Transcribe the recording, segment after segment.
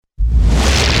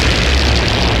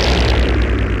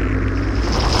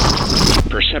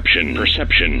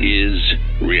Perception is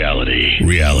reality.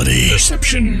 Reality.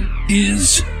 Perception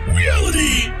is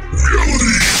reality.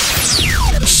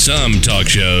 Some talk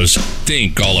shows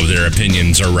think all of their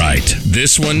opinions are right.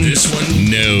 This one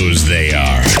knows they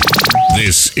are.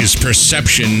 This is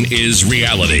Perception is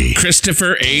Reality.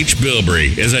 Christopher H.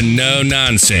 Bilbrey is a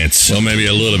no-nonsense, well, maybe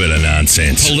a little bit of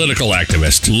nonsense, political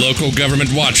activist, local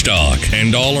government watchdog,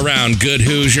 and all-around good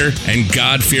Hoosier and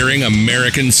God-fearing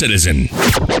American citizen.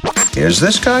 Is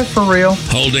this guy for real?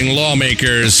 Holding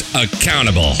lawmakers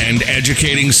accountable and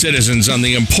educating citizens on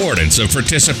the importance of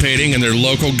participating in their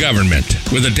local government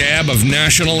with a dab of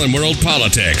national and world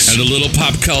politics and a little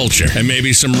pop culture and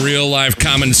maybe some real-life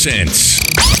common sense.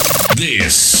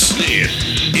 This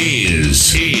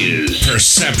is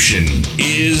Perception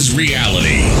is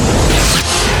Reality.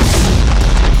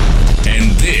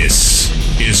 And this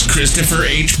is Christopher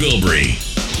H. Bilbrey.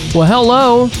 Well,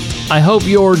 hello. I hope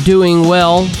you're doing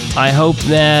well. I hope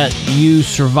that you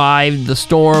survived the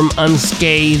storm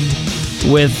unscathed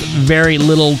with very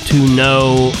little to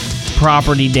no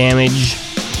property damage.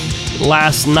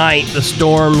 Last night, the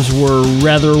storms were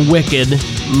rather wicked.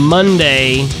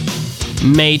 Monday,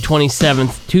 May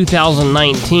 27th,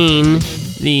 2019,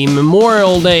 the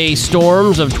Memorial Day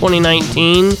storms of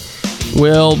 2019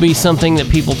 will be something that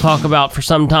people talk about for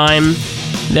some time.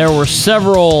 There were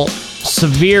several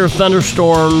severe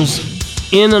thunderstorms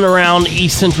in and around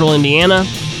east central Indiana.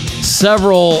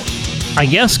 Several, I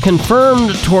guess,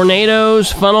 confirmed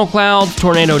tornadoes, funnel clouds,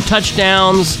 tornado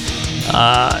touchdowns.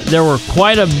 There were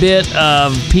quite a bit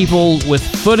of people with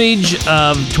footage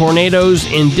of tornadoes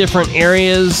in different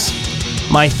areas.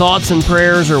 My thoughts and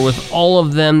prayers are with all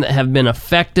of them that have been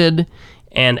affected,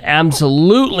 and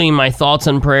absolutely my thoughts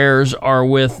and prayers are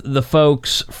with the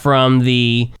folks from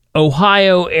the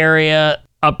Ohio area.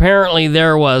 Apparently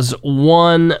there was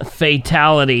one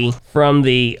fatality from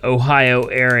the Ohio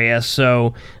area,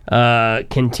 so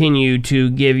continue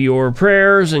to give your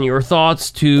prayers and your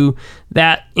thoughts to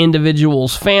that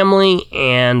individual's family,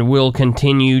 and we'll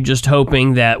continue just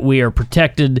hoping that we are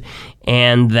protected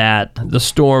and that the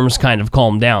storms kind of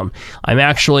calm down. I'm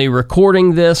actually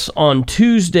recording this on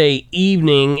Tuesday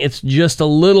evening. It's just a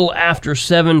little after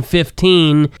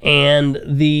 7:15, and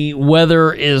the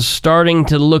weather is starting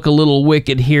to look a little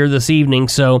wicked here this evening,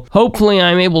 so hopefully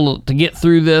I'm able to get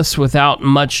through this without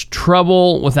much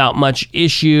trouble, without much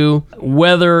issue.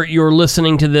 Whether you're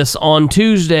listening to this on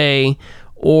Tuesday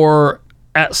or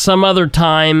at some other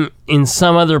time in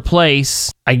some other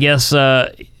place, I guess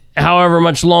however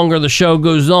much longer the show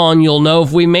goes on, you'll know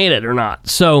if we made it or not.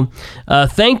 So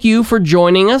thank you for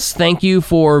joining us. Thank you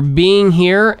for being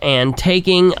here and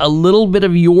taking a little bit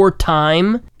of your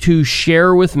time to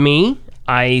share with me.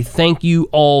 I thank you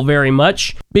all very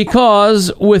much,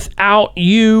 because without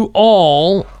you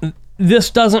all, this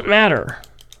doesn't matter.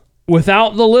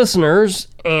 Without the listeners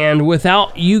and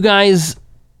without you guys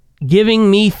giving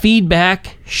me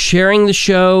feedback, sharing the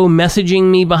show,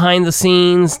 messaging me behind the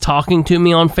scenes, talking to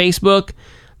me on Facebook,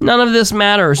 none of this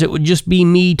matters. It would just be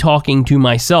me talking to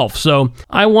myself. So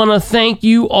I want to thank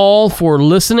you all for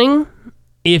listening.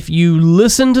 If you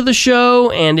listen to the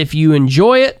show and if you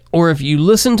enjoy it, or if you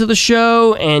listen to the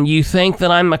show and you think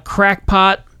that I'm a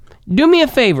crackpot, do me a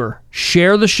favor,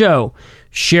 share the show.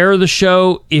 Share the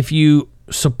show if you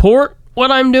support what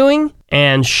I'm doing,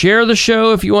 and share the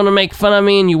show if you want to make fun of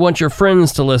me and you want your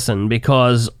friends to listen,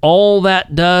 because all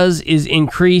that does is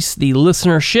increase the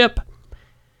listenership,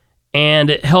 and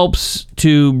it helps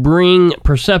to bring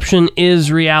Perception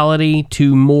is Reality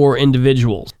to more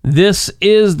individuals. This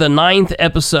is the 9th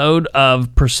episode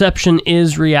of Perception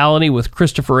is Reality with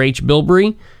Christopher H.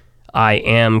 Bilbrey. I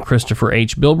am Christopher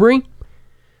H. Bilbrey.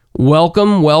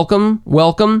 Welcome, welcome,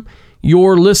 welcome.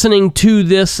 You're listening to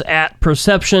this at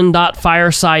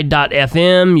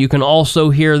perception.fireside.fm. You can also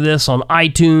hear this on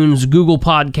iTunes, Google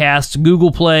Podcasts,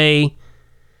 Google Play,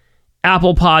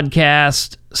 Apple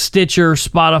Podcast, Stitcher,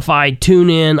 Spotify,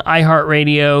 TuneIn,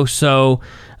 iHeartRadio. So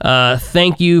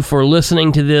thank you for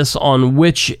listening to this on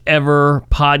whichever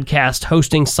podcast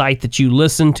hosting site that you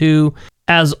listen to.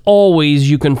 As always,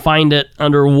 you can find it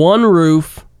under one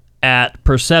roof at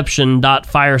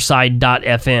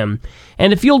perception.fireside.fm.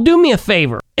 And if you'll do me a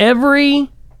favor, every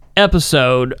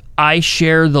episode I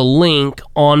share the link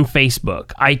on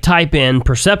Facebook. I type in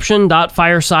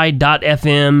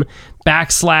perception.fireside.fm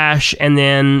 / and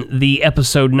then the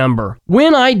episode number.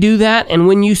 When I do that and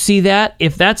when you see that,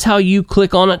 if that's how you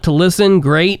click on it to listen,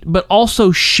 great, but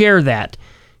also share that.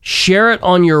 Share it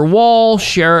on your wall,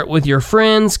 share it with your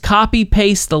friends, copy,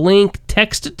 paste the link,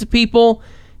 text it to people.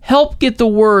 help get the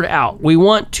word out. We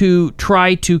want to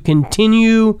try to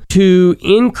continue to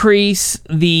increase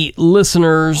the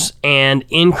listeners and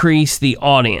increase the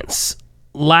audience.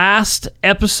 Last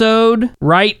episode,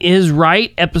 Right is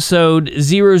Right, episode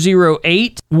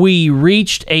 008, we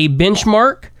reached a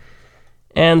benchmark.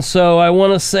 And so I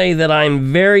want to say that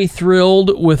I'm very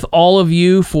thrilled with all of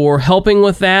you for helping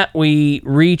with that. We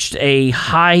reached a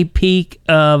high peak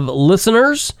of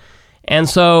listeners. And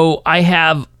so I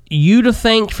have you to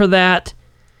thank for that.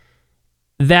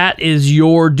 That is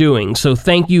your doing. So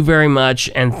thank you very much.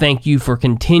 And thank you for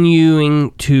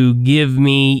continuing to give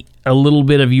me a little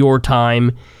bit of your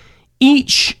time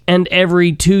each and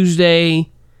every Tuesday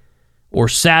or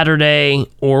Saturday,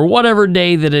 or whatever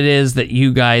day that it is that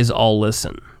you guys all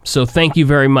listen. So thank you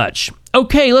very much.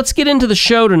 Okay, let's get into the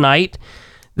show tonight.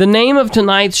 The name of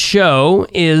tonight's show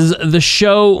is The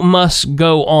Show Must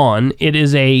Go On. It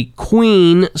is a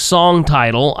Queen song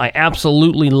title. I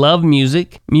absolutely love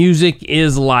music. Music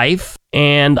is life,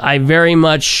 and I very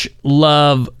much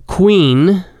love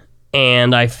Queen,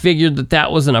 and I figured that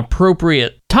that was an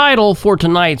appropriate title for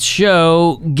tonight's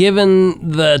show,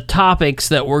 given the topics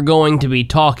that we're going to be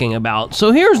talking about.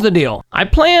 So here's the deal. I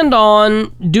planned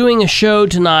on doing a show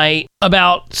tonight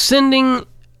about sending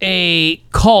a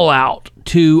call out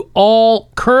to all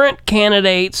current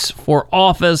candidates for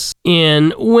office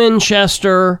in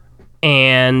Winchester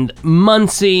and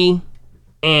Muncie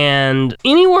and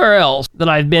anywhere else that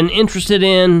I've been interested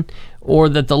in or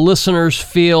that the listeners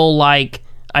feel like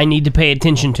I need to pay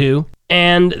attention to.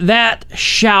 And that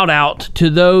shout out to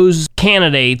those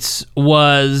candidates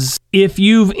was, if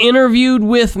you've interviewed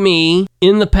with me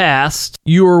in the past,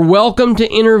 you're welcome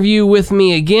to interview with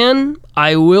me again.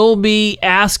 I will be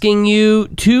asking you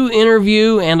to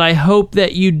interview, and I hope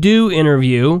that you do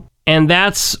interview. And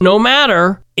that's no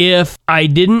matter if I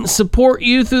didn't support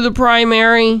you through the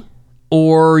primary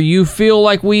or you feel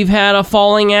like we've had a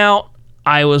falling out.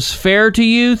 I was fair to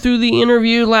you through the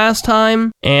interview last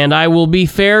time, and I will be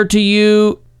fair to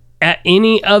you at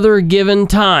any other given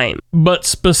time. But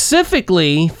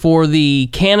specifically for the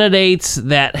candidates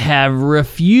that have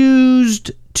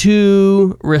refused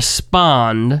to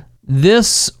respond,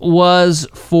 this was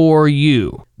for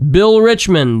you. Bill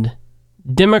Richmond,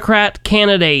 Democrat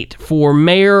candidate for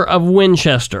mayor of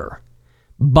Winchester.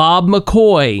 Bob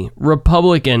McCoy,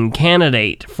 Republican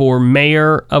candidate for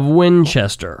mayor of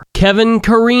Winchester. Kevin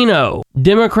Carino,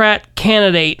 Democrat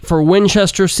candidate for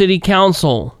Winchester City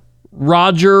Council.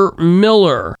 Roger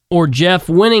Miller or Jeff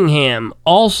Winningham,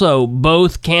 also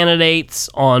both candidates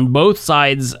on both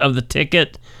sides of the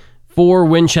ticket for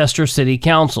Winchester City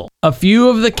Council. A few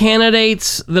of the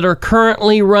candidates that are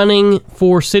currently running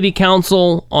for City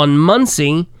Council on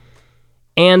Muncie,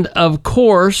 and of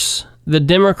course, the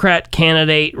Democrat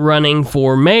candidate running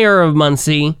for mayor of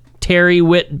Muncie, Terry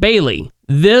Witt Bailey.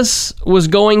 This was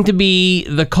going to be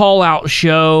the call-out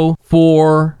show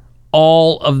for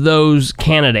all of those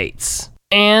candidates.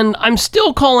 And I'm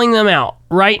still calling them out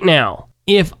right now.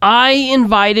 If I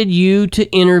invited you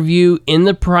to interview in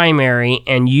the primary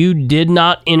and you did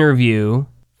not interview,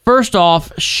 first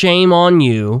off, shame on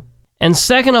you. And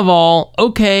second of all,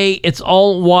 okay, it's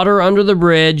all water under the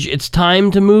bridge. It's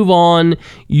time to move on.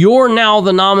 You're now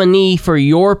the nominee for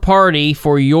your party,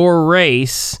 for your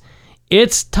race.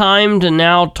 It's time to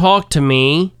now talk to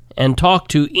me and talk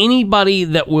to anybody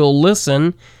that will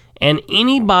listen and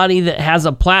anybody that has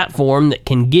a platform that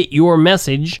can get your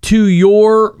message to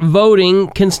your voting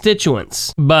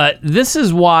constituents. But this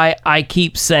is why I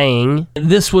keep saying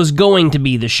this was going to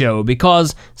be the show,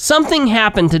 because something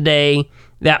happened today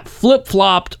that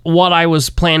flip-flopped what I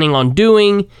was planning on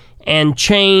doing and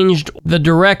changed the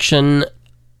direction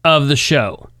of the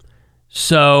show.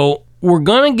 So we're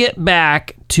going to get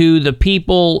back to the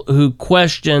people who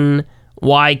question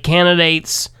why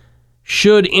candidates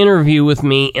should interview with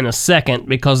me in a second,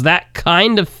 because that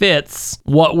kind of fits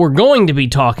what we're going to be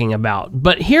talking about.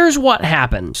 But here's what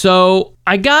happened. So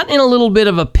I got in a little bit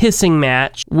of a pissing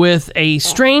match with a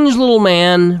strange little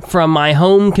man from my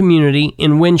home community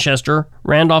in Winchester,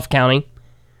 Randolph County.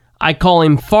 I call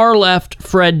him Far Left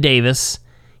Fred Davis.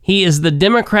 He is the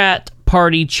Democrat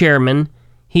Party chairman.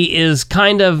 He is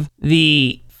kind of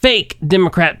the fake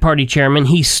Democrat Party chairman.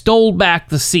 He stole back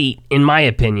the seat, in my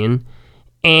opinion.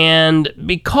 And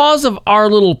because of our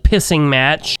little pissing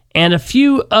match and a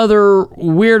few other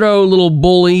weirdo little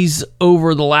bullies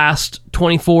over the last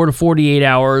 24 to 48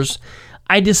 hours,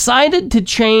 I decided to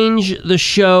change the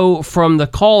show from the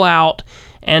call out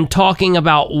and talking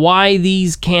about why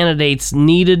these candidates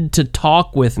needed to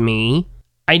talk with me.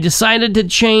 I decided to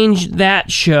change that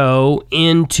show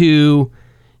into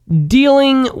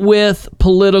dealing with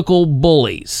political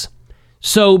bullies.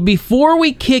 So before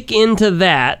we kick into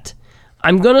that,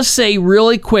 I'm going to say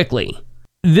really quickly,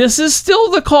 this is still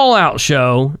the call-out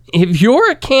show. If you're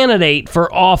a candidate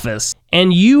for office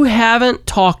and you haven't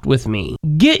talked with me,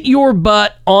 get your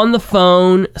butt on the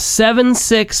phone,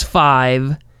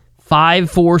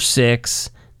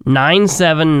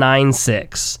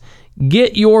 765-546-9796.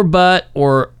 Get your butt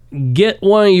or get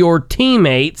one of your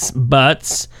teammates'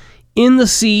 butts in the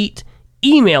seat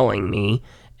emailing me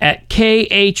at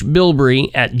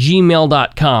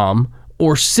khbilbrey@gmail.com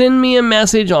or send me a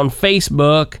message on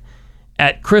Facebook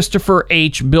at Christopher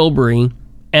H. Bilbrey,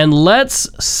 and let's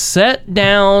sit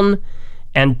down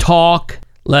and talk.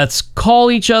 Let's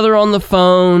call each other on the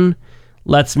phone.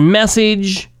 Let's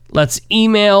message. Let's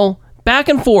email back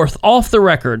and forth off the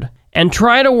record and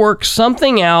try to work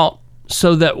something out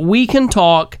so that we can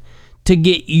talk to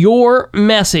get your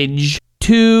message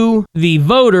to the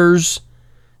voters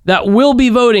that will be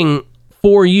voting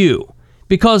for you.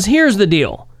 Because here's the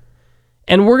deal.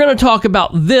 And we're going to talk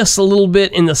about this a little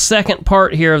bit in the second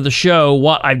part here of the show,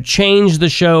 what I've changed the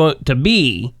show to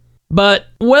be. But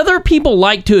whether people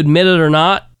like to admit it or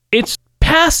not, it's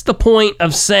past the point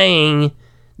of saying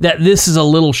that this is a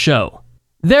little show.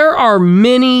 There are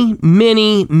many,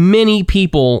 many, many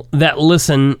people that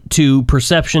listen to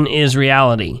Perception is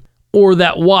Reality, or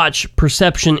that watch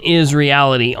Perception is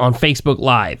Reality on Facebook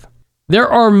Live. There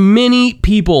are many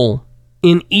people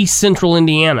in East Central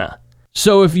Indiana.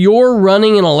 So if you're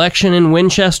running an election in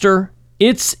Winchester,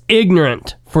 it's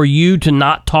ignorant for you to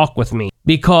not talk with me,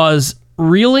 because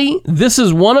really, this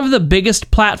is one of the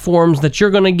biggest platforms that you're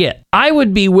going to get. I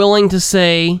would be willing to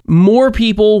say more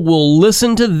people will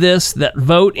listen to this that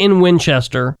vote in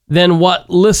Winchester than what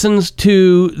listens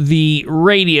to the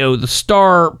radio, the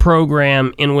Star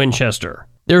program in Winchester.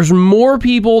 There's more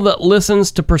people that listens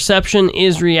to Perception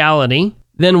is Reality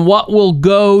than what will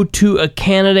go to a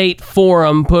candidate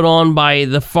forum put on by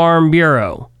the Farm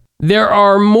Bureau. There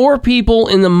are more people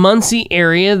in the Muncie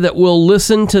area that will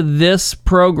listen to this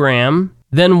program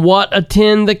than what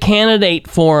attend the candidate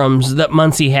forums that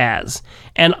Muncie has.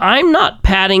 And I'm not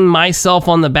patting myself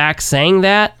on the back saying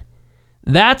that.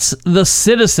 That's the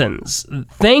citizens.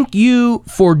 Thank you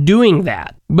for doing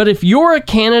that. But if you're a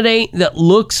candidate that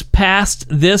looks past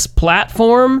this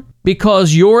platform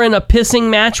because you're in a pissing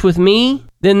match with me,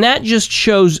 then that just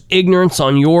shows ignorance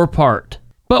on your part.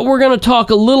 But we're going to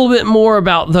talk a little bit more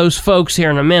about those folks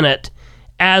here in a minute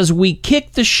as we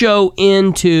kick the show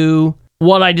into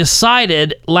what I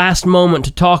decided last moment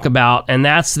to talk about, and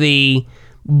that's the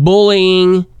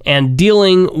bullying and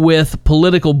dealing with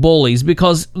political bullies.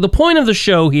 Because the point of the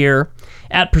show here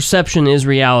at Perception is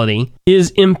Reality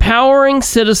is empowering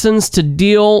citizens to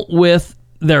deal with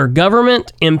their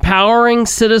government, empowering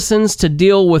citizens to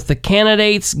deal with the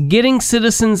candidates, getting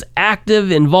citizens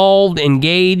active, involved,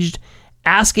 engaged,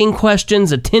 asking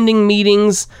questions, attending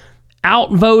meetings,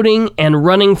 outvoting, and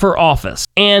running for office.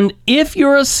 And if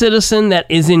you're a citizen that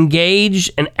is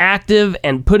engaged and active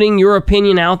and putting your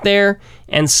opinion out there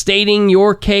and stating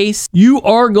your case, you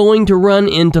are going to run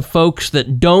into folks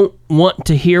that don't want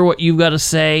to hear what you've got to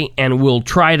say and will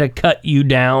try to cut you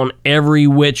down every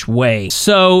which way.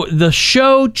 So the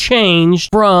show changed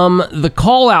from the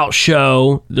call-out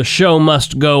show, the show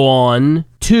must go on,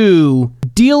 to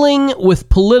dealing with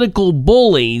political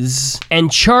bullies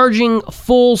and charging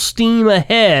full steam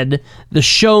ahead, the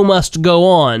show must go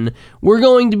on. We're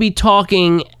going to be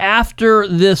talking after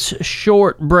this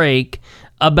short break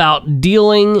about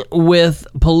dealing with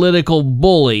political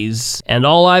bullies. And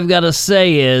all I've got to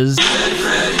say is...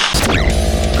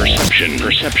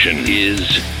 Perception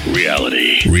is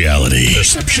reality. Reality.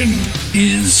 Perception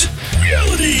is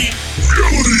reality.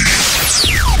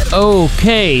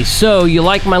 Okay, so you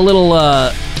like my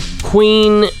little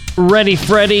Queen Ready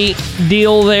Freddy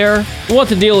deal there? What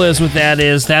the deal is with that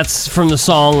is that's from the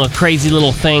song A Crazy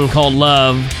Little Thing Called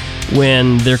Love,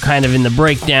 when they're kind of in the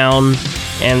breakdown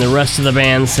and the rest of the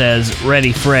band says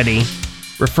Ready Freddy,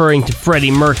 referring to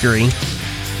Freddie Mercury.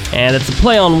 And it's a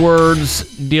play on words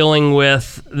dealing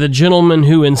with the gentleman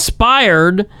who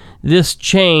inspired this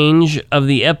change of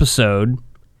the episode,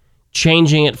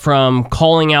 changing it from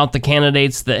calling out the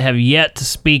candidates that have yet to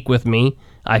speak with me.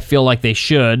 I feel like they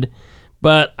should,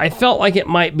 but I felt like it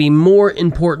might be more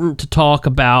important to talk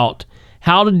about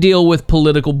how to deal with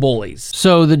political bullies.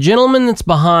 So the gentleman that's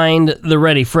behind the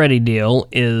Ready Freddy deal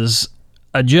is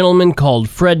a gentleman called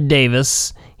Fred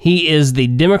Davis. He is the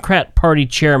Democrat Party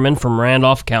chairman from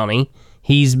Randolph County.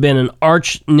 He's been an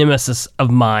arch nemesis of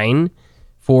mine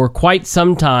for quite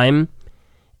some time,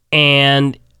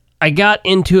 and I got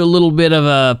into a little bit of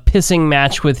a pissing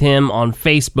match with him on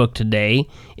Facebook today.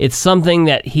 It's something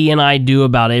that he and I do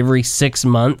about every 6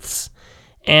 months,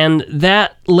 And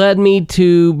that led me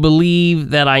to believe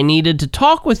that I needed to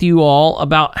talk with you all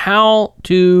about how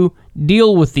to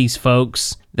deal with these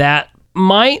folks that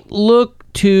might look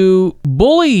to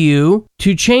bully you,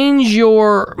 to change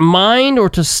your mind, or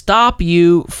to stop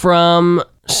you from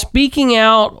speaking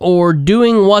out or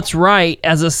doing what's right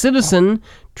as a citizen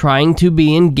trying to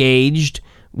be engaged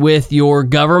with your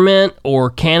government or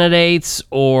candidates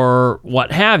or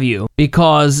what have you,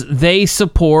 because they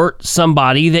support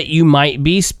somebody that you might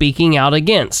be speaking out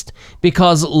against.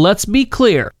 Because let's be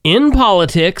clear, in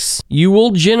politics, you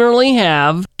will generally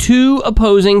have two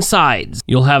opposing sides.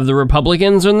 You'll have the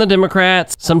Republicans and the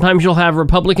Democrats. Sometimes you'll have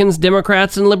Republicans,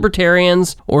 Democrats, and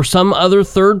Libertarians, or some other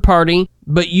third party.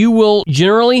 But you will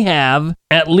generally have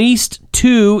at least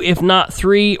two, if not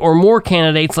three or more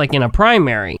candidates, like in a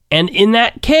primary. And in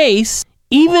that case,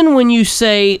 even when you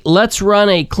say, let's run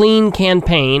a clean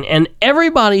campaign, and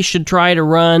everybody should try to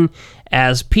run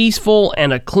as peaceful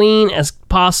and a clean as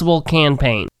possible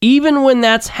campaign, even when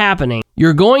that's happening,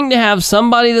 you're going to have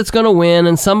somebody that's going to win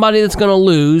and somebody that's going to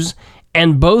lose,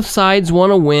 and both sides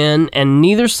want to win, and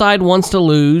neither side wants to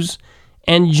lose.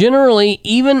 And generally,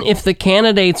 even if the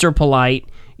candidates are polite,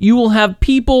 you will have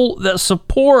people that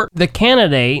support the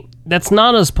candidate that's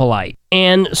not as polite.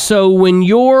 And so when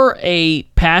you're a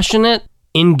passionate,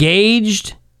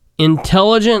 engaged,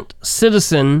 intelligent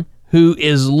citizen who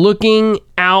is looking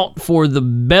out for the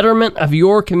betterment of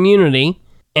your community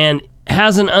and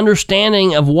has an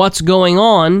understanding of what's going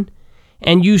on,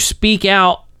 and you speak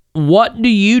out, what do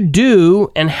you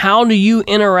do and how do you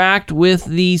interact with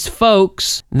these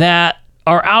folks that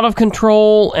are out of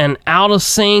control and out of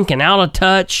sync and out of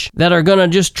touch, that are going to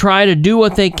just try to do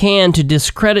what they can to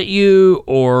discredit you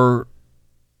or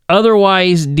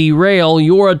otherwise derail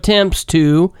your attempts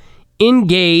to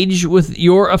engage with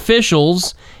your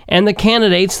officials and the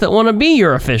candidates that want to be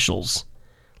your officials?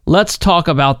 Let's talk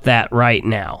about that right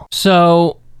now.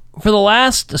 So, for the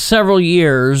last several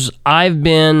years, I've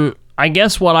been, I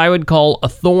guess, what I would call a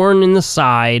thorn in the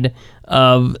side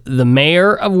of the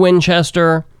mayor of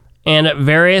Winchester, and at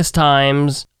various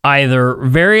times, either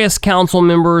various council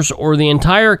members or the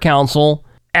entire council,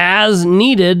 as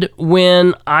needed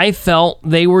when I felt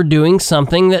they were doing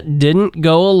something that didn't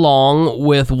go along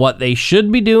with what they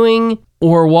should be doing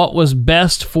or what was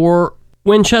best for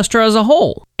Winchester as a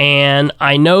whole. And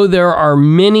I know there are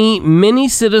many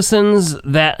citizens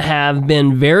that have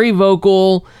been very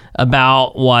vocal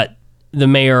about what the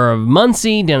mayor of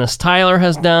Muncie, Dennis Tyler,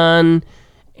 has done,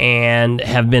 and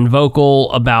have been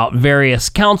vocal about various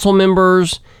council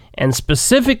members, and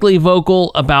specifically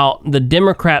vocal about the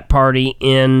Democrat Party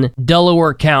in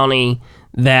Delaware County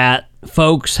that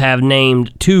folks have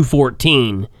named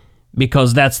 214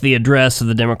 because that's the address of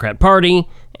the Democrat Party.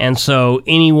 And so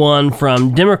anyone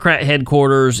from Democrat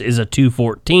headquarters is a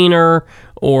 214er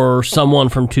or someone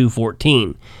from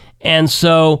 214. And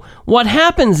so what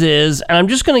happens is, and I'm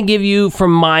just going to give you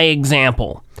from my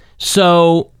example.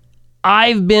 So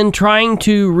I've been trying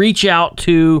to reach out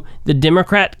to the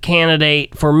Democrat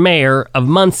candidate for mayor of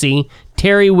Muncie,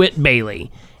 Terry Whitt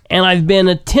Bailey, and I've been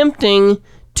attempting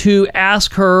to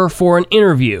ask her for an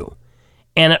interview.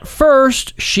 And at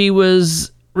first, she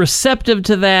was receptive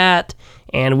to that,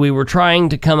 and we were trying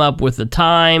to come up with the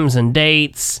times and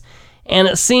dates, and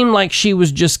it seemed like she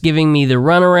was just giving me the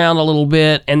runaround a little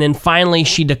bit, and then finally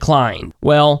she declined.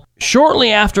 Well,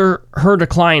 shortly after her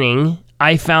declining,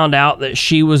 I found out that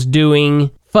she was doing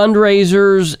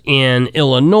fundraisers in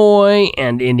Illinois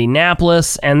and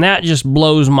Indianapolis, and that just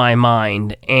blows my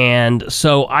mind. And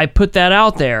so I put that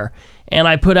out there, and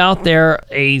I put out there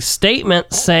a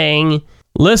statement saying,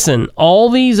 listen,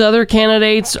 all these other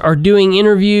candidates are doing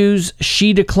interviews.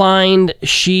 She declined.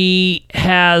 She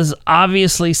has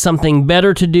obviously something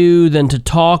better to do than to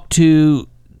talk to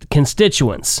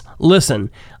constituents. Listen,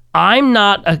 I'm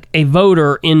not a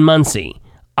voter in Muncie.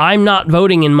 I'm not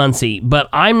voting in Muncie, but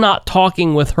I'm not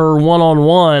talking with her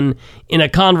one-on-one in a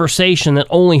conversation that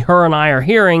only her and I are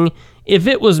hearing. If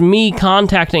it was me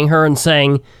contacting her and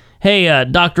saying, hey,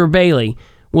 Dr. Bailey,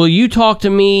 will you talk to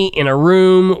me in a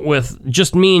room with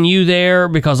just me and you there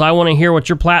because I want to hear what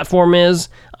your platform is?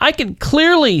 I could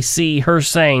clearly see her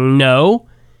saying no,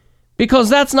 because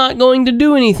that's not going to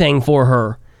do anything for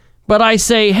her. But I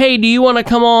say, hey, do you want to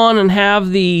come on and have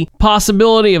the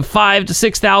possibility of 5,000 to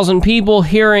 6,000 people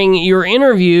hearing your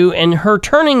interview? And her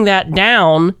turning that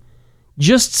down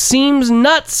just seems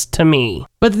nuts to me.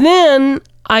 But then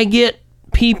I get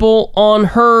people on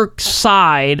her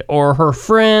side, or her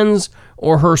friends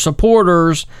or her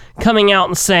supporters, coming out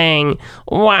and saying,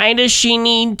 why does she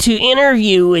need to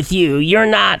interview with you? You're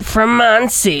not from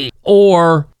Muncie.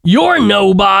 Or, you're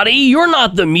nobody, you're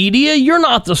not the media, you're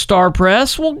not the star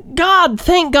press. Well,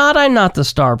 thank God I'm not the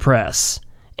star press.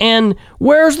 And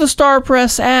where's the star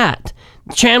press at?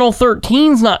 Channel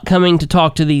 13's not coming to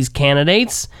talk to these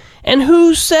candidates. And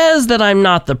who says that I'm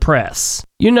not the press?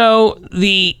 You know,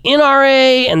 the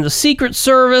NRA and the Secret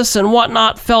Service and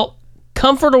whatnot felt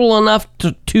comfortable enough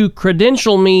to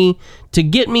credential me to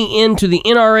get me into the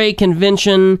NRA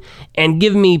convention and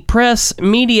give me press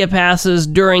media passes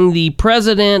during the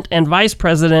president and vice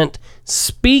president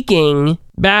speaking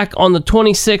back on the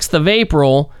 26th of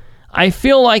April. I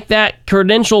feel like that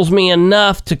credentials me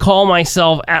enough to call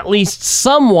myself at least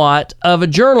somewhat of a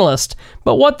journalist.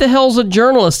 But what the hell's a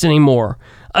journalist anymore?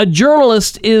 A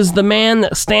journalist is the man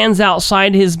that stands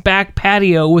outside his back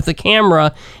patio with a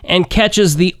camera and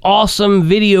catches the awesome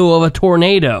video of a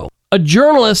tornado. A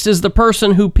journalist is the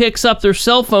person who picks up their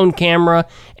cell phone camera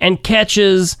and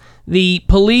catches the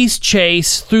police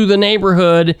chase through the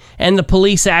neighborhood and the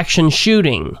police action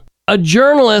shooting. A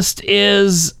journalist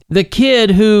is the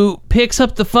kid who picks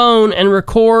up the phone and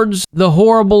records the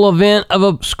horrible event of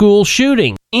a school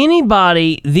shooting.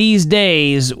 Anybody these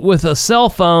days with a cell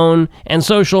phone and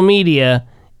social media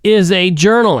is a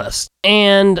journalist.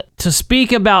 And to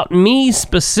speak about me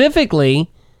specifically,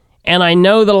 and I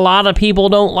know that a lot of people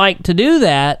don't like to do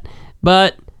that,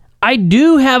 but I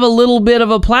do have a little bit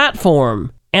of a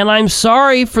platform. And I'm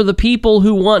sorry for the people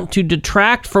who want to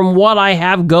detract from what I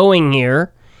have going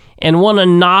here and want to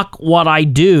knock what I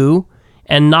do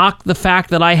and knock the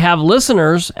fact that I have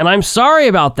listeners, and I'm sorry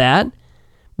about that.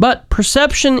 But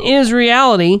perception is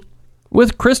reality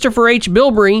with Christopher H.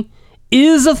 Bilbrey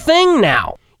is a thing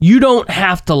now. You don't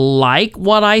have to like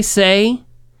what I say.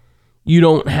 You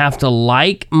don't have to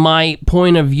like my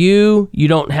point of view. You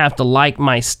don't have to like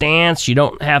my stance. You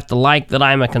don't have to like that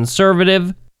I'm a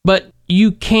conservative. But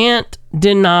you can't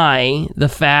deny the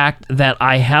fact that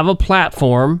I have a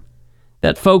platform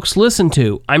that folks listen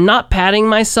to. I'm not patting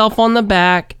myself on the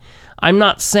back. I'm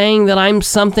not saying that I'm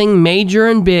something major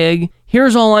and big.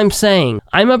 Here's all I'm saying.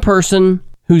 I'm a person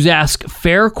who's asked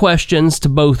fair questions to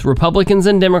both Republicans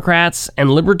and Democrats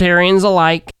and libertarians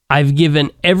alike. I've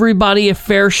given everybody a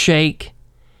fair shake,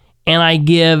 and I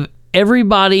give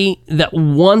everybody that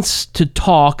wants to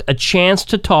talk a chance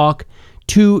to talk,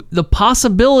 to the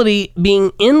possibility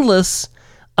being endless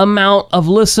amount of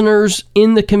listeners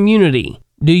in the community.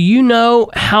 Do you know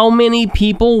how many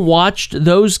people watched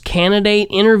those candidate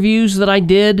interviews that I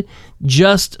did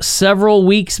just several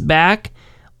weeks back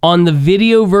on the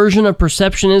video version of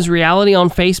Perception is Reality on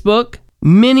Facebook?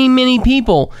 Many, many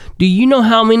people. Do you know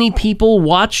how many people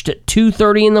watched at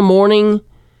 2:30 in the morning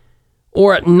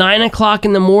or at 9 o'clock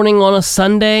in the morning on a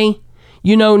Sunday?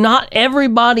 You know, not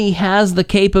everybody has the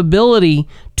capability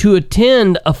to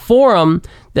attend a forum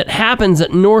that happens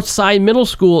at Northside Middle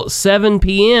School at 7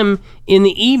 p.m. in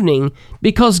the evening,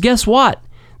 because guess what?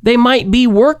 They might be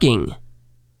working,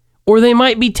 or they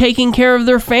might be taking care of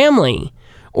their family,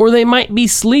 or they might be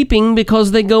sleeping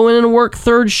because they go in and work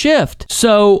third shift.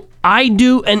 So I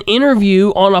do an interview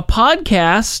on a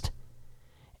podcast,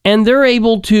 and they're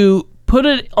able to put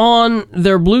it on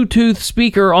their Bluetooth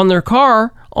speaker on their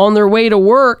car on their way to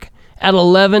work at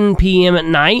 11 p.m. at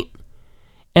night,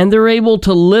 and they're able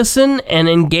to listen and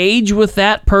engage with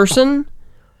that person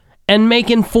and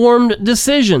make informed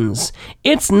decisions.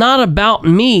 It's not about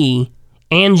me,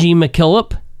 Angie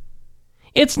McKillop.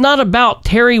 It's not about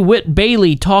Terry Whitt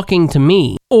Bailey talking to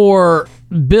me, or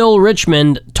Bill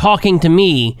Richmond talking to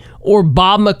me, or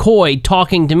Bob McCoy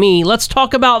talking to me. Let's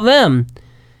talk about them.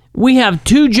 We have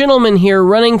two gentlemen here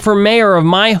running for mayor of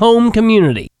my home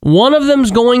community. One of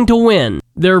them's going to win.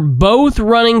 They're both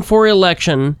running for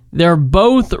election. They're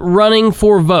both running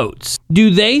for votes. Do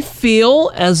they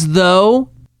feel as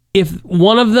though if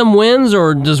one of them wins,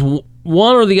 or does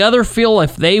one or the other feel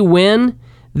if they win,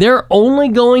 they're only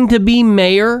going to be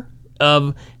mayor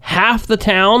of half the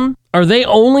town? Are they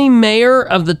only mayor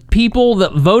of the people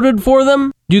that voted for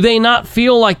them? Do they not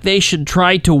feel like they should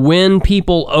try to win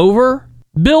people over?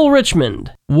 Bill Richmond,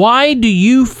 why do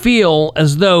you feel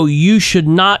as though you should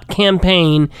not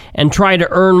campaign and try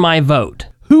to earn my vote?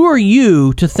 Who are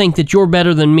you to think that you're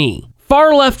better than me?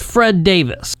 Far left Fred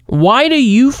Davis, why do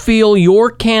you feel your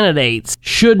candidates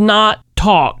should not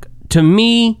talk to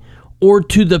me or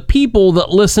to the people that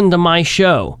listen to my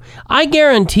show? I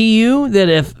guarantee you that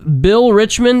if Bill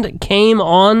Richmond came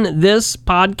on this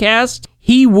podcast,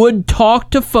 he would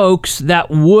talk to folks that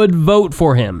would vote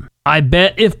for him. I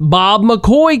bet if Bob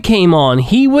McCoy came on,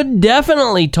 he would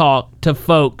definitely talk to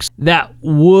folks that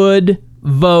would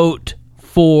vote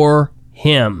for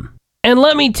him. And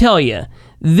let me tell you,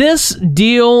 This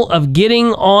deal of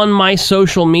getting on my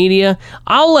social media,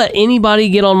 I'll let anybody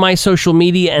get on my social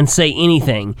media and say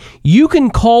anything. You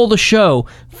can call the show,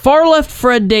 Far Left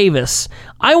Fred Davis.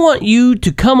 I want you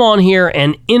to come on here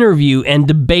and interview and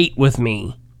debate with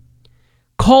me.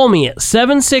 Call me at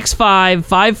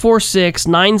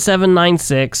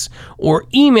 765-546-9796 or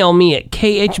email me at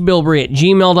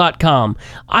khbilbrey@gmail.com.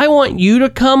 I want you to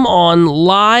come on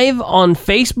live on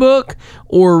Facebook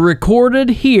or recorded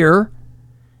here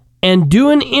and do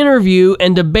an interview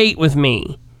and debate with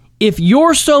me. If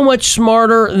you're so much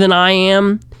smarter than I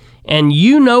am and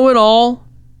you know it all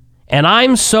and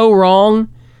I'm so wrong,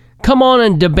 come on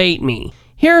and debate me.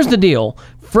 Here's the deal.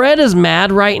 Fred is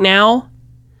mad right now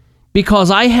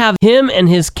because I have him and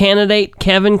his candidate,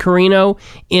 Kevin Carino,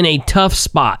 in a tough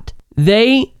spot.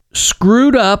 They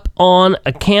screwed up on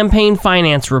a campaign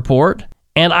finance report,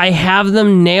 and I have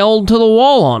them nailed to the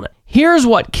wall on it. Here's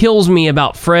what kills me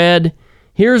about Fred.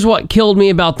 Here's what killed me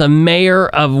about the mayor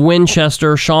of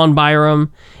Winchester, Sean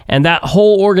Byram, and that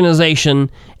whole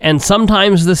organization, and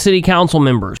sometimes the city council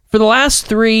members. For the last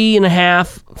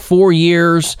 3.5, 4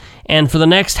 years, and for the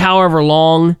next however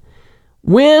long,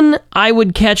 when I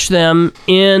would catch them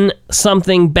in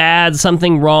something bad,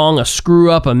 something wrong, a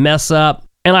screw up, a mess up,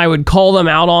 and I would call them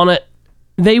out on it,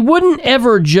 they wouldn't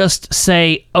ever just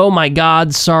say, "Oh my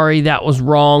God, sorry, that was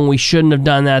wrong. We shouldn't have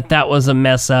done that. That was a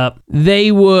mess up."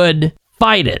 They would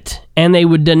fight it, and they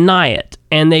would deny it,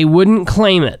 and they wouldn't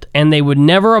claim it, and they would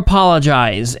never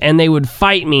apologize, and they would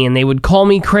fight me, and they would call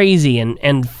me crazy,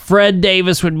 and Fred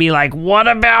Davis would be like, "What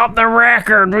about the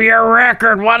record? Your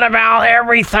record? What about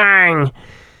everything?"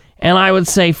 And I would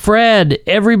say, "Fred,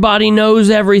 everybody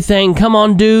knows everything. Come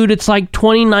on, dude, it's like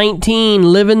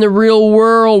 2019. Live in the real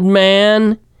world,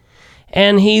 man."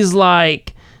 And he's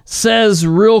like, says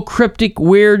real cryptic,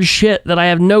 weird shit that I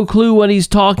have no clue what he's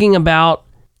talking about.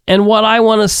 And what I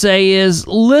want to say is,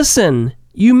 listen,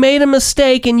 you made a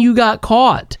mistake and you got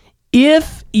caught.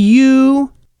 If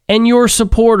you and your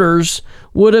supporters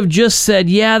would have just said,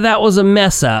 "Yeah, that was a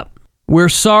mess up. We're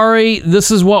sorry.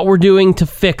 This is what we're doing to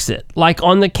fix it." Like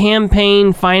on the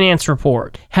campaign finance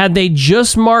report, had they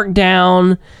just marked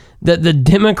down that the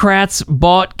Democrats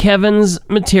bought Kevin's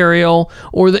material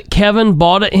or that Kevin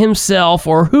bought it himself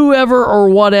or whoever or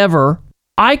whatever,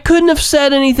 I couldn't have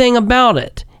said anything about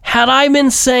it. Had I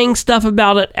been saying stuff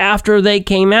about it after they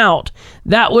came out,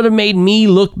 that would have made me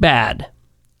look bad.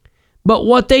 But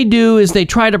what they do is they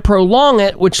try to prolong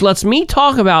it, which lets me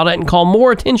talk about it and call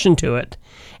more attention to it.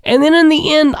 And then in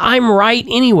the end, I'm right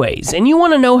anyways. And you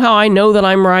want to know how I know that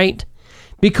I'm right?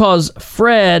 Because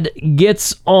Fred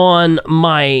gets on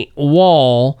my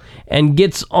wall and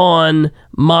gets on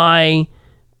my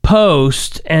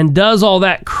post and does all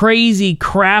that crazy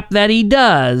crap that he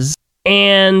does.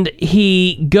 And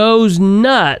he goes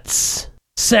nuts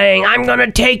saying, "I'm going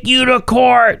to take you to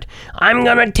court. I'm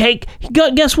going to take..."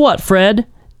 Guess what, Fred?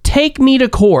 Take me to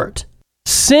court.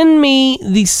 Send me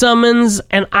the summons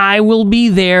and I will be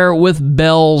there with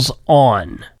bells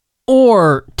on.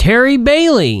 Or Terry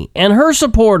Bailey and her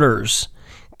supporters.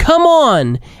 Come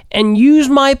on and use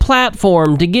my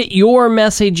platform to get your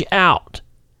message out.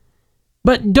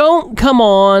 But don't come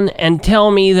on and tell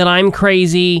me that I'm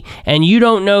crazy and you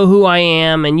don't know who I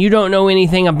am and you don't know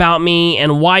anything about me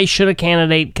and why should a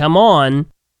candidate come on?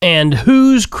 And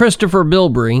who's Christopher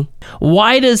Bilbrey?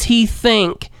 Why does he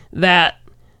think that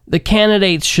the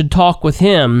candidates should talk with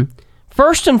him?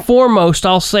 First and foremost,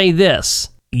 I'll say this.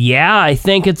 Yeah, I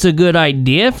think it's a good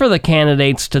idea for the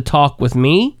candidates to talk with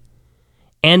me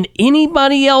and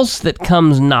anybody else that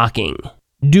comes knocking.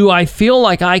 Do I feel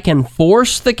like I can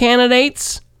force the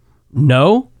candidates?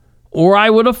 No, or I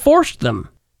would have forced them.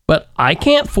 But I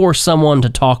can't force someone to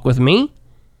talk with me.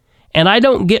 And I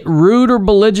don't get rude or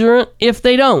belligerent if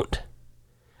they don't.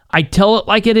 I tell it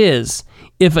like it is.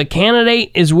 If a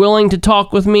candidate is willing to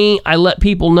talk with me, I let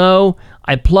people know.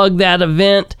 I plug that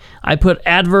event. I put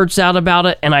adverts out about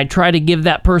it, and I try to give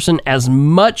that person as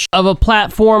much of a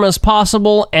platform as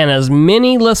possible and as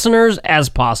many listeners as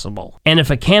possible. And if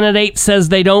a candidate says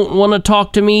they don't want to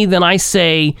talk to me, then I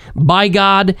say, by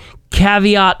God,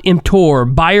 caveat emptor,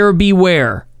 buyer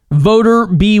beware, voter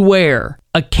beware.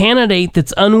 A candidate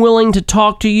that's unwilling to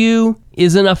talk to you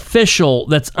is an official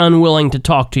that's unwilling to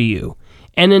talk to you.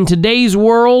 And in today's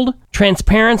world,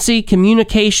 transparency,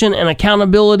 communication, and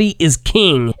accountability is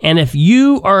king. And if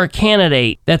you are a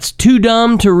candidate that's too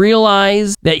dumb to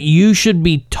realize that you should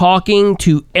be talking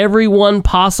to everyone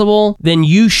possible, then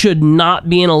you should not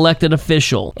be an elected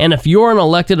official. And if you're an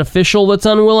elected official that's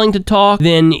unwilling to talk,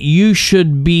 then you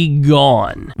should be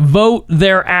gone. Vote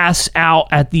their ass out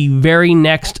at the very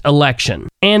next election.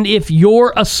 And if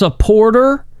you're a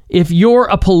supporter, If you're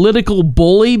a political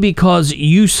bully because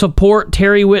you support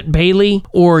Terry Whitt Bailey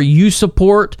or you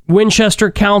support Winchester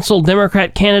Council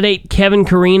Democrat candidate Kevin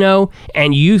Carino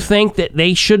and you think that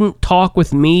they shouldn't talk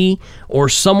with me or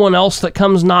someone else that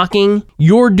comes knocking,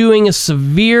 you're doing a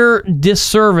severe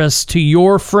disservice to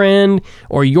your friend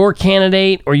or your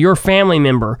candidate or your family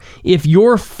member. If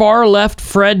you're far left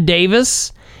Fred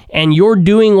Davis and you're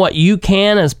doing what you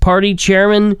can as party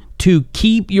chairman to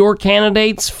keep your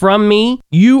candidates from me,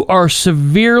 you are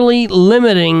severely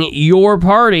limiting your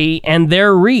party and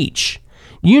their reach.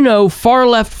 You know, far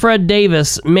left Fred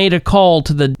Davis made a call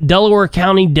to the Delaware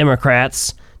County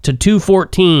Democrats, to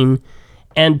 214,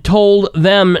 and told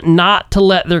them not to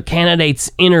let their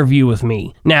candidates interview with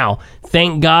me. Now,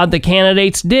 thank God the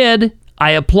candidates did.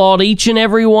 I applaud each and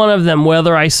every one of them,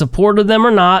 whether I supported them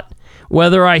or not.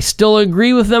 Whether I still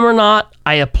agree with them or not,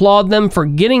 I applaud them for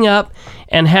getting up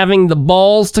and having the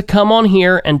balls to come on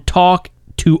here and talk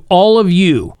to all of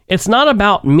you. It's not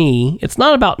about me. It's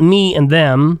not about me and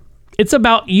them. It's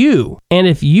about you. And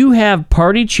if you have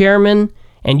party chairmen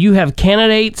and you have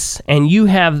candidates and you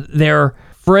have their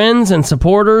friends and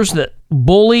supporters that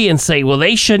bully and say, well,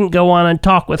 they shouldn't go on and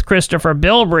talk with Christopher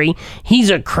Bilbrey, he's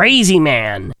a crazy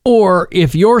man. Or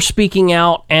if you're speaking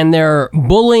out and they're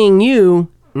bullying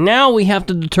you, now we have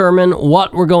to determine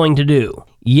what we're going to do.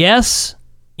 Yes,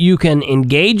 you can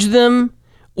engage them,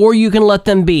 or you can let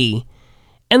them be.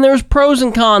 And there's pros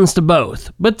and cons to both.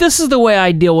 But this is the way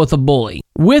I deal with a bully.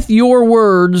 With your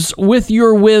words, with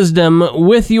your wisdom,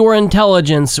 with your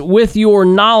intelligence, with your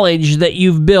knowledge that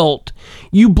you've built,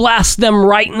 you blast them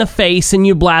right in the face and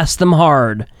you blast them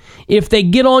hard. If they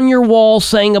get on your wall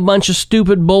saying a bunch of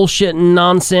stupid bullshit and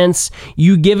nonsense,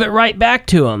 you give it right back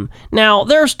to them. Now,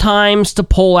 there's times to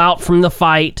pull out from the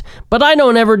fight, but I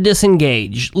don't ever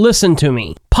disengage. Listen to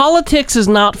me. Politics is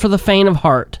not for the faint of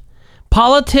heart.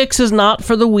 Politics is not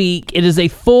for the weak. It is a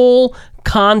full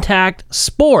contact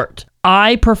sport.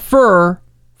 I prefer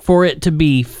for it to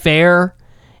be fair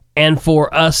and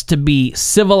for us to be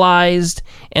civilized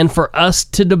and for us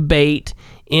to debate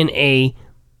in a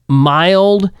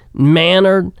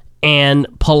mild-mannered and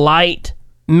polite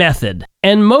method.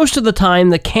 And most of the time,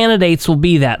 the candidates will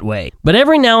be that way. But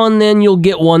every now and then, you'll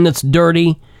get one that's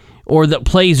dirty or that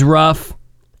plays rough,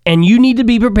 and you need to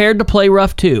be prepared to play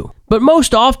rough too. But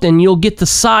most often, you'll get the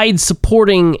side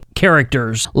supporting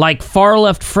characters like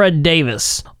far-left Fred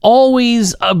Davis,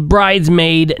 always a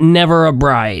bridesmaid, never a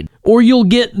bride. Or you'll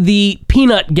get the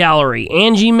peanut gallery,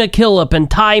 Angie McKillop and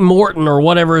Ty Morton or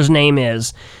whatever his name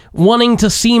is, wanting to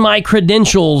see my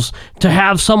credentials to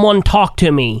have someone talk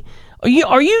to me.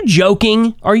 Are you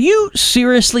joking? Are you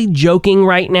seriously joking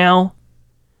right now?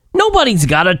 Nobody's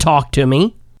got to talk to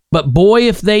me. But boy,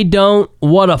 if they don't,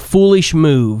 what a foolish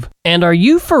move. And are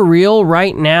you for real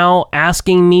right now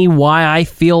asking me why I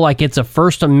feel like it's a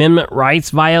First Amendment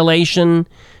rights violation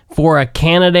for a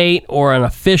candidate or an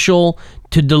official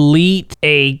to delete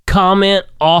a comment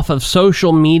off of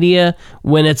social media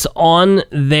when it's on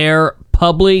their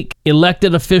public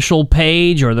elected official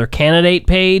page or their candidate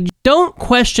page? Don't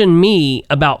question me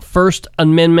about First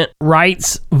Amendment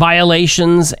rights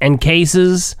violations and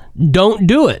cases. Don't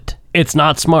do it. It's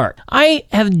not smart. I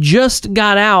have just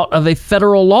got out of a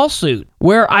federal lawsuit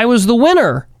where I was the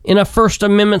winner in a First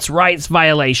Amendment rights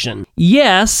violation.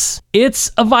 Yes,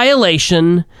 it's a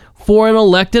violation for an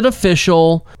elected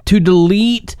official to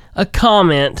delete a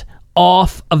comment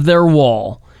off of their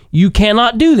wall. You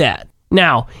cannot do that.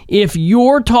 Now, if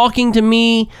you're talking to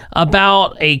me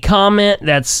about a comment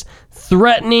that's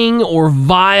threatening or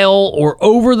vile or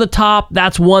over the top,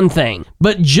 that's one thing.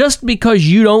 But just because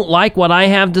you don't like what I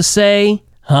have to say,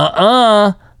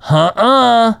 don't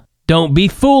be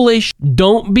foolish.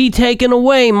 Don't be taking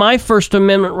away my First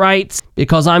Amendment rights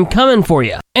because I'm coming for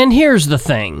you. And here's the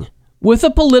thing. With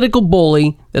a political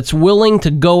bully that's willing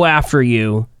to go after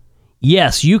you,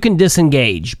 yes, you can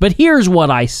disengage, but here's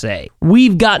what I say.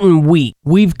 We've gotten weak.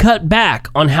 We've cut back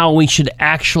on how we should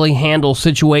actually handle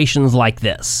situations like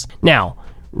this. Now,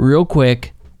 real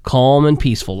quick, calm and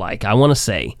peaceful like, I want to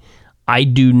say, I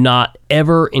do not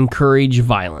ever encourage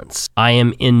violence. I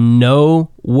am in no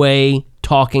way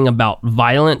talking about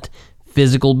violent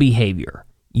physical behavior.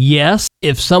 Yes,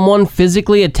 if someone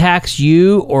physically attacks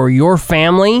you or your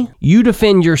family, you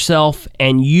defend yourself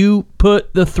and you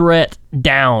put the threat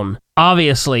down.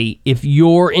 Obviously, if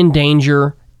you're in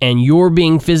danger and you're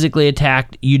being physically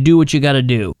attacked, you do what you got to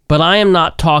do. But I am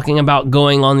not talking about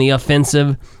going on the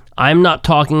offensive. I'm not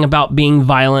talking about being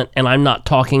violent, and I'm not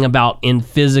talking about in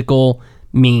physical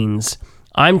means.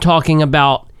 I'm talking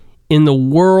about in the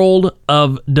world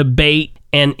of debate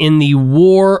and in the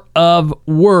war of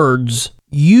words.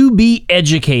 you be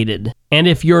educated. And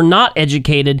if you're not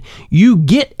educated, you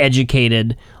get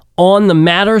educated on the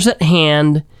matters at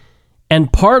hand.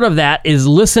 And part of that is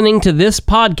listening to this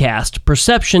podcast,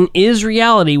 Perception is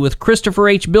Reality, with Christopher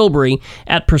H. Bilbrey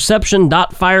at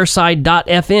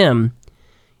perception.fireside.fm.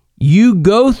 You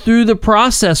go through the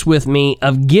process with me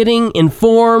of getting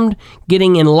informed,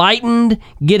 getting enlightened,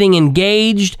 getting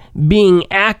engaged, being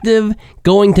active,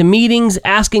 going to meetings,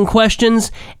 asking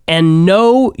questions, and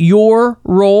know your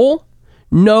role,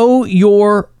 know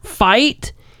your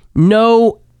fight,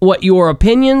 know what your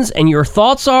opinions and your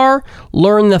thoughts are,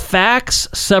 learn the facts,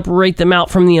 separate them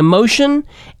out from the emotion,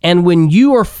 and when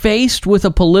you are faced with a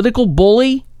political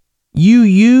bully, you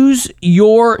use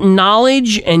your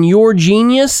knowledge and your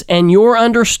genius and your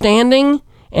understanding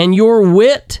and your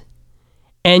wit,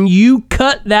 and you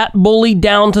cut that bully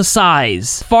down to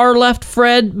size. Far left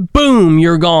Fred, boom,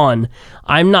 you're gone.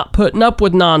 I'm not putting up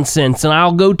with nonsense, and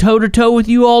I'll go toe-to-toe with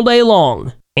you all day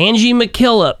long. Angie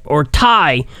McKillop or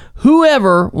Ty,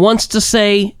 whoever wants to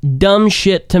say dumb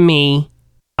shit to me,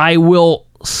 I will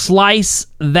slice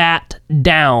that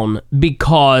down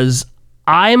because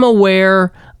I'm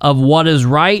aware of what is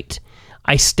right.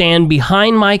 I stand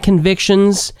behind my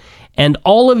convictions, and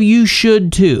all of you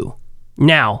should too.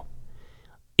 Now,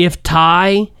 if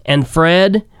Ty and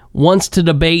Fred wants to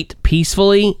debate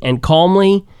peacefully and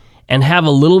calmly and have a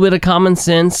little bit of common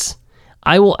sense,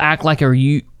 I will act like a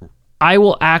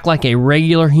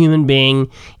regular human being,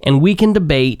 and we can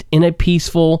debate in a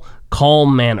peaceful,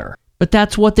 calm manner. But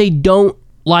that's what they don't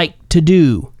like to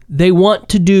do. They want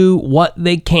to do what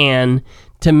they can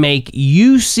to make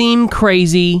you seem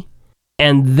crazy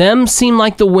and them seem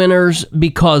like the winners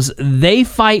because they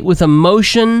fight with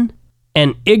emotion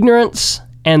and ignorance,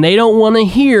 and they don't want to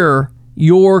hear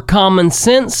your common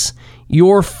sense,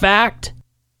 your fact,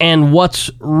 and what's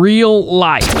real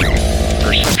life.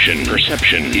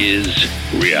 Perception is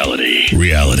reality.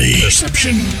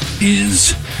 Perception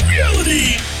is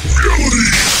reality.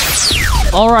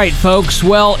 All right, folks.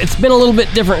 Well, it's been a little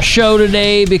bit different show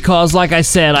today because, like I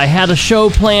said, I had a show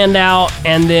planned out,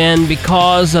 and then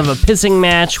because of a pissing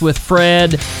match with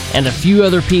Fred and a few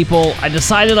other people, I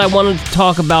decided I wanted to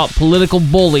talk about political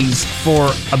bullies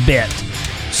for a bit.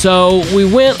 So we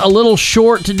went a little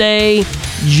short today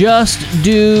just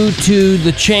due to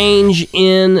the change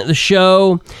in the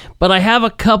show, but I have a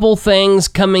couple things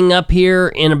coming up here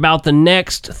in about the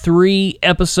next 3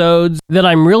 episodes that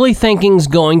I'm really thinking is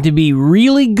going to be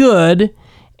really good,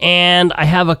 and I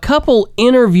have a couple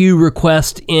interview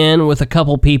requests in with a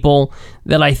couple people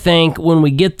that I think when we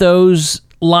get those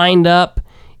lined up,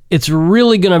 it's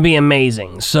really going to be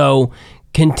amazing. So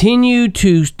continue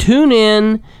to tune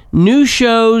in. New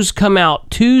shows come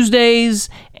out Tuesdays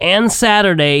and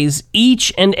Saturdays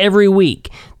each and every week.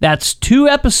 That's 2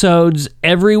 episodes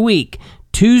every week,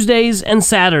 Tuesdays and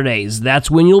Saturdays. That's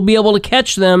when you'll be able to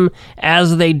catch them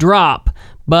as they drop.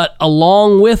 But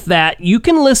along with that, you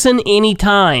can listen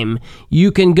anytime.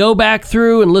 You can go back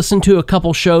through and listen to a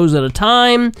couple shows at a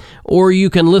time, or you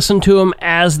can listen to them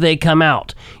as they come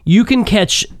out. You can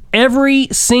catch every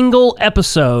single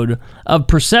episode of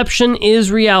Perception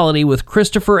is Reality with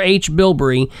Christopher H.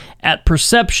 Bilbrey at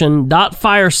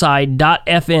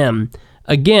perception.fireside.fm.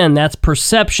 Again, that's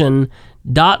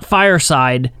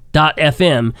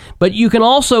perception.fireside.fm. But you can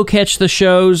also catch the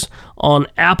shows on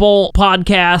Apple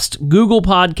Podcast, Google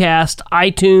Podcast,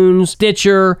 iTunes,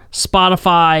 Stitcher,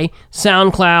 Spotify,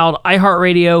 SoundCloud,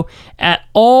 iHeartRadio, at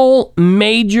all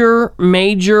major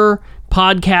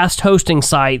podcast hosting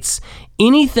sites.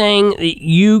 Anything that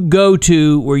you go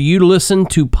to where you listen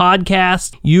to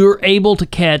podcasts, you're able to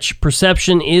catch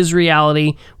Perception is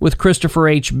Reality with Christopher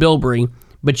H. Bilbrey.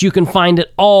 But you can find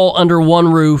it all under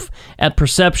one roof at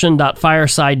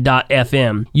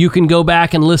perception.fireside.fm. You can go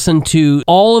back and listen to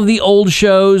all of the old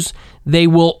shows. They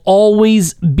will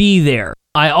always be there.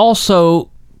 I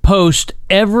also post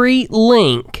every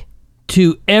link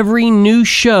to every new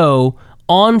show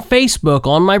on Facebook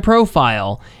on my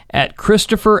profile at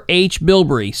Christopher H.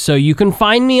 Bilbrey. So you can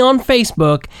find me on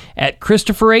Facebook at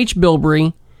Christopher H.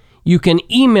 Bilbrey. You can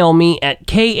email me at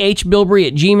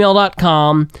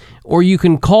khbilbrey@gmail.com, or you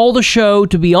can call the show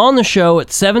to be on the show at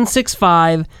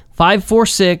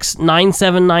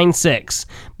 765-546-9796.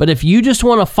 But if you just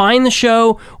want to find the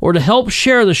show or to help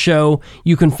share the show,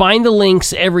 you can find the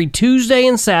links every Tuesday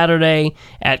and Saturday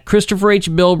at Christopher H.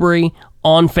 Bilbrey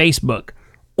on Facebook.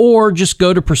 Or just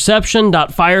go to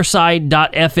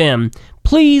perception.fireside.fm.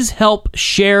 please help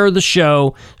share the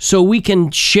show so we can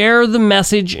share the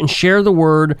message and share the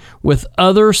word with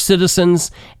other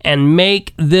citizens and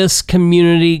make this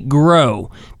community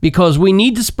grow, because we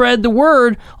need to spread the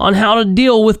word on how to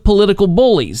deal with political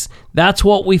bullies. That's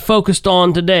what we focused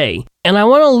on today. And I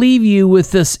want to leave you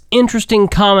with this interesting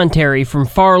commentary from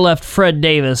far-left Fred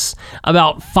Davis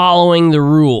about following the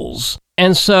rules.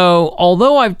 And so,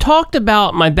 although I've talked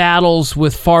about my battles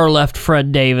with far-left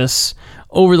Fred Davis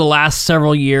over the last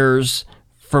several years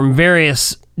from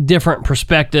various different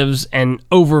perspectives and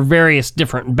over various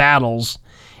different battles,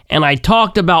 and I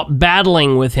talked about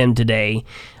battling with him today,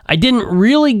 I didn't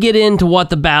really get into what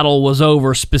the battle was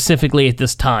over specifically at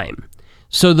this time.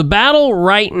 So the battle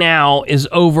right now is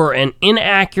over an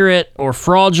inaccurate or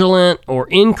fraudulent or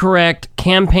incorrect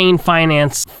campaign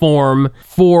finance form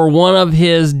for one of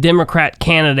his Democrat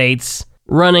candidates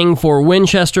running for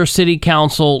Winchester City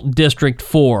Council District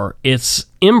 4. It's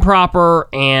improper,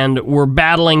 and we're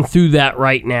battling through that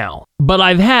right now. But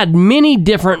I've had many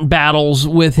different battles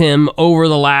with him over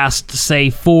the last, say,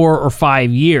 4 or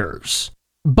 5 years.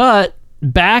 But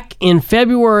back in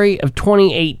February of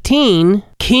 2018,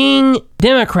 King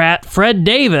Democrat Fred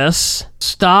Davis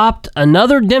stopped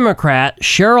another Democrat,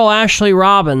 Cheryl Ashley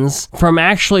Robbins, from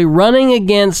actually running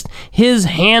against his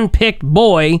hand-picked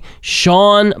boy,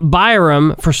 Sean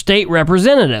Byram, for state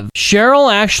representative.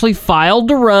 Cheryl actually filed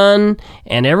to run,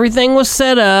 and everything was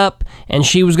set up, and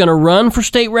she was going to run for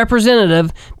state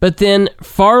representative, but then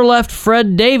far-left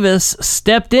Fred Davis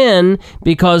stepped in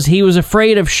because he was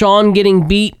afraid of Sean getting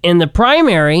beat in the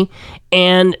primary,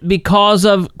 and because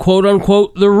of,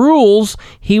 quote-unquote, the rules,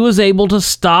 he was able to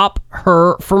stop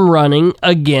her from running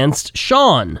against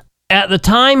Sean. At the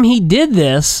time he did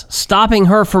this, stopping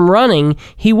her from running,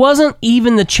 he wasn't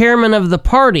even the chairman of the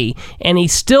party, and he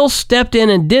still stepped in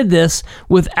and did this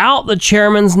without the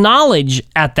chairman's knowledge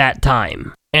at that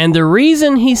time. And the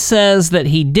reason he says that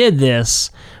he did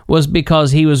this was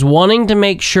because he was wanting to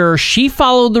make sure she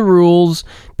followed the rules,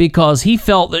 because he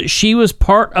felt that she was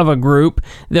part of a group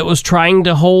that was trying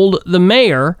to hold the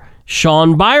mayor,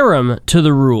 Sean Byram, to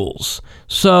the rules.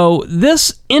 So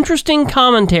this interesting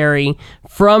commentary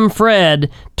from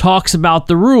Fred talks about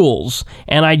the rules,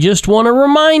 and I just want to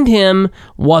remind him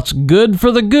what's good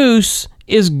for the goose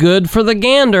is good for the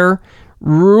gander.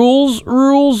 Rules,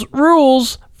 rules,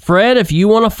 rules. Fred, if you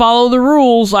want to follow the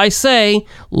rules, I say,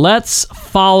 let's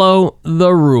follow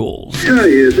the rules. I tell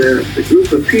you that the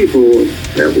group of people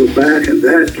that were backing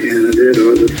that candidate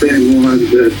are the same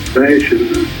ones that bashing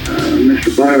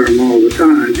Mr. Byram all the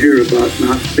time, hear about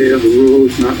not staying the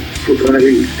rules, not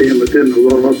providing staying within the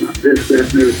law, not this,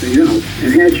 that, and everything else.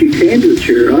 And had she came to the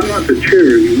chair, I'm not the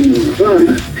chair anymore,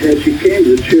 but had she came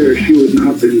to the chair, she would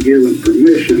not have been given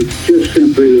permission, just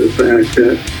simply the fact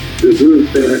that the group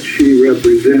that she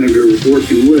represented or was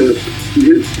working with, I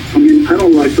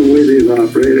don't like the way they've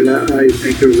operated. I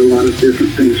think there's a lot of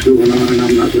different things going on, and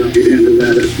I'm not going to get into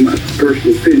that as my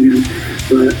personal opinion,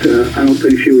 but I don't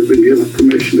think she would have been given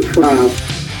permission to file.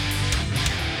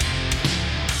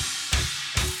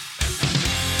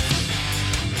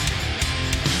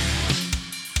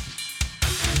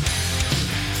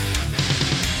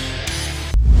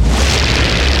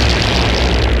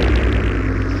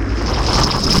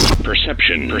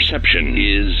 Perception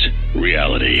is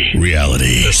reality.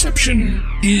 Reality. Perception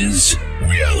is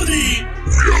reality.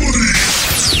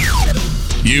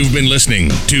 You've been listening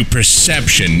to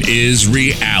Perception is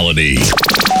Reality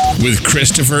with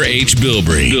Christopher H.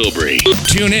 Bilbrey.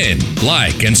 Tune in,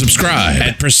 like, and subscribe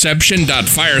at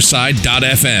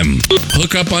perception.fireside.fm.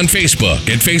 Hook up on Facebook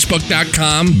at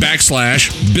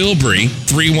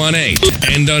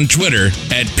facebook.com/Bilbrey318 and on Twitter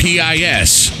at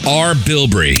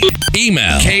PISRBilbrey.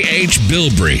 Email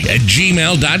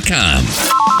khbilbrey@gmail.com.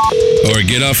 Or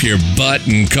get off your butt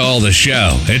and call the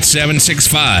show at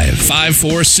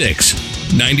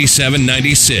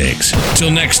 765-546-9796.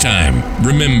 Till next time,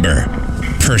 remember,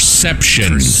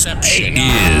 perception is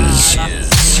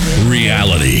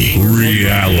reality.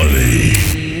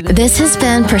 This has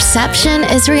been Perception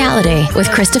is Reality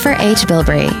with Christopher H.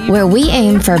 Bilbrey, where we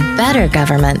aim for better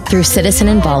government through citizen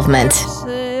involvement.